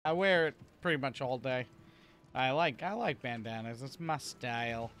I wear it pretty much all day. I like bandanas. It's my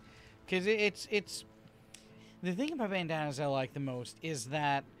style. Cause it's the thing about bandanas I like the most is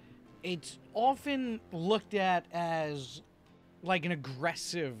that it's often looked at as like an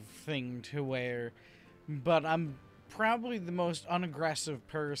aggressive thing to wear, but I'm probably the most unaggressive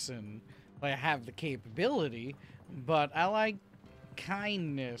person. Like, I have the capability, but I like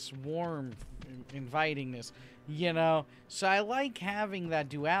kindness, warmth, invitingness, you know? So I like having that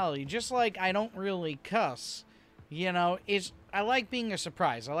duality. Just like I don't really cuss, you know? I like being a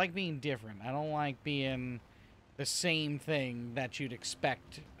surprise. I like being different. I don't like being the same thing that you'd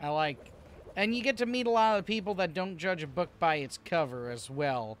expect. And you get to meet a lot of people that don't judge a book by its cover as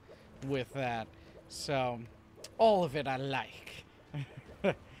well with that. So, all of it I like.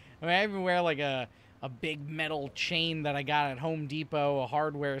 I mean, I even wear like a big metal chain that I got at Home Depot, a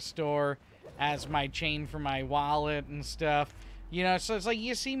hardware store, as my chain for my wallet and stuff. You know, so it's like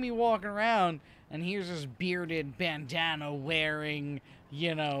you see me walking around, and here's this bearded bandana wearing,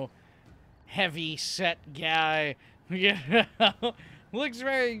 you know, heavy set guy. You know, looks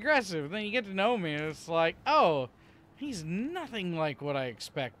very aggressive. Then you get to know me, and it's like, oh, he's nothing like what I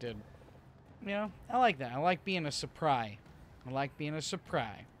expected. You know, I like that. I like being a surprise. I like being a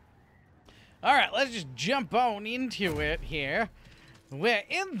surprise. Alright, let's just jump on into it here. We're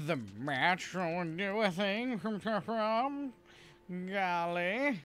in the match, so we'll do a thing from golly.